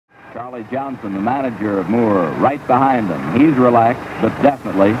Charlie Johnson, the manager of Moore, right behind him. He's relaxed, but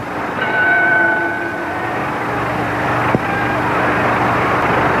definitely.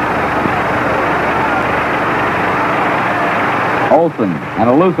 Olson, an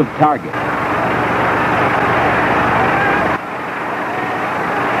elusive target.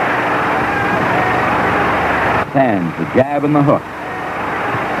 Hands, the jab and the hook.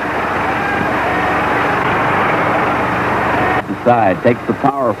 The side takes the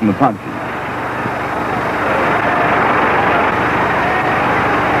power from the punches.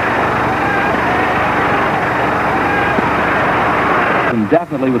 And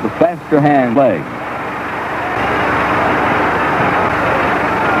definitely with the faster hand leg.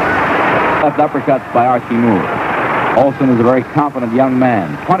 Left uppercuts by Archie Moore. Olson is a very competent young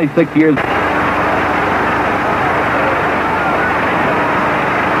man, 26 years.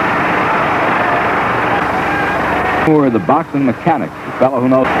 Moore, the boxing mechanic, the fellow who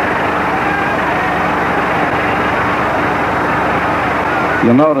knows.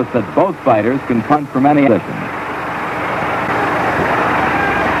 You'll notice that both fighters can punch from any position.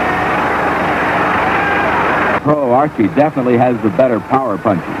 Pro Archie definitely has the better power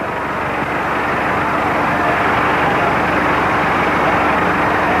punches.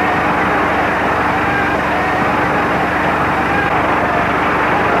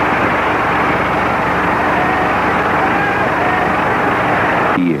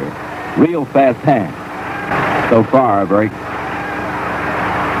 Real fast hand. So far, very.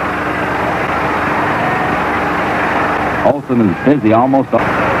 Olson is busy almost.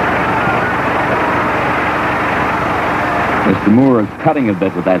 Mr. Moore is cutting a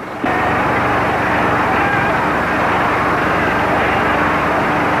bit with that.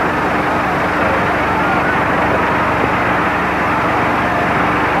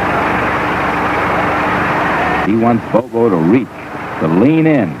 He wants Bobo to reach, to lean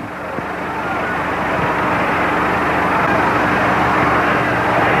in.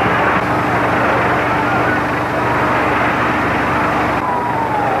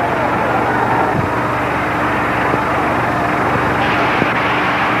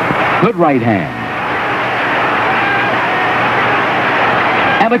 Good right hand.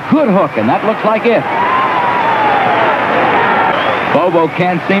 And a good hook, and that looks like it. Bobo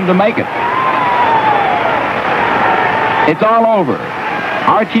can't seem to make it. It's all over.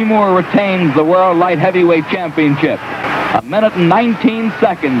 Archie Moore retains the World Light Heavyweight Championship. 1 minute and 19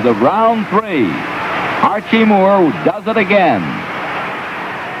 seconds of round 3. Archie Moore does it again.